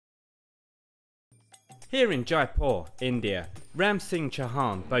Here in Jaipur, India, Ram Singh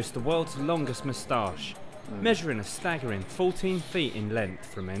Chauhan boasts the world's longest moustache, measuring a staggering 14 feet in length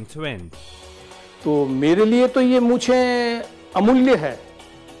from end to end. तो मेरे लिए तो ये मूछें अमूल्य है,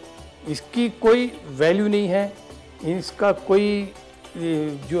 इसकी कोई वैल्यू नहीं है, इसका कोई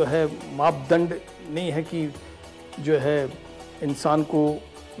जो है मापदंड नहीं है कि जो है इंसान को,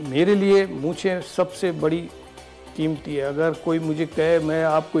 मेरे लिए मूछें सबसे बड़ी कीमती है। अगर कोई मुझे कहे मैं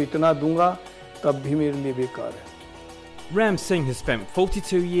आपको इतना दूंगा तब भी मेरे लिए बेकार है। Ram Singh has spent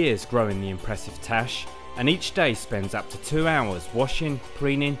 42 years growing the impressive tash, and each day spends up to 2 hours washing,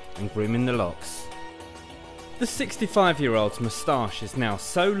 preening and grooming the locks. The 65-year-old's moustache is now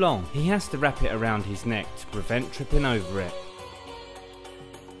so long he has to wrap it around his neck to prevent tripping over it.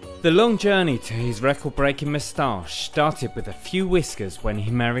 The long journey to his record-breaking moustache started with a few whiskers when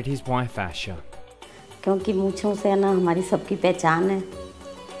he married his wife Asha. क्योंकि मूंछों से ना हमारी सबकी पहचान है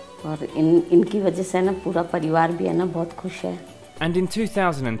और इनकी वजह से ना पूरा परिवार भी है ना बहुत खुश है। And in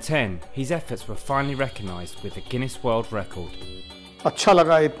 2010, his efforts were finally recognised with a Guinness World Record. अच्छा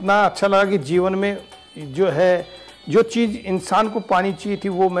लगा, इतना अच्छा लगा कि जीवन में जो है, जो चीज़ इंसान को पानी चाहिए थी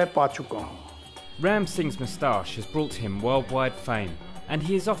वो मैं पा चुका हूँ। Ram Singh's moustache has brought him worldwide fame, and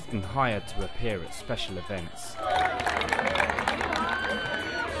he is often hired to appear at special events.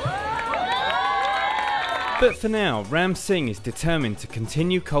 But for now, Ram Singh is determined to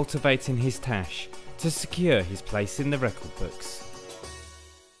continue cultivating his tash to secure his place in the record books.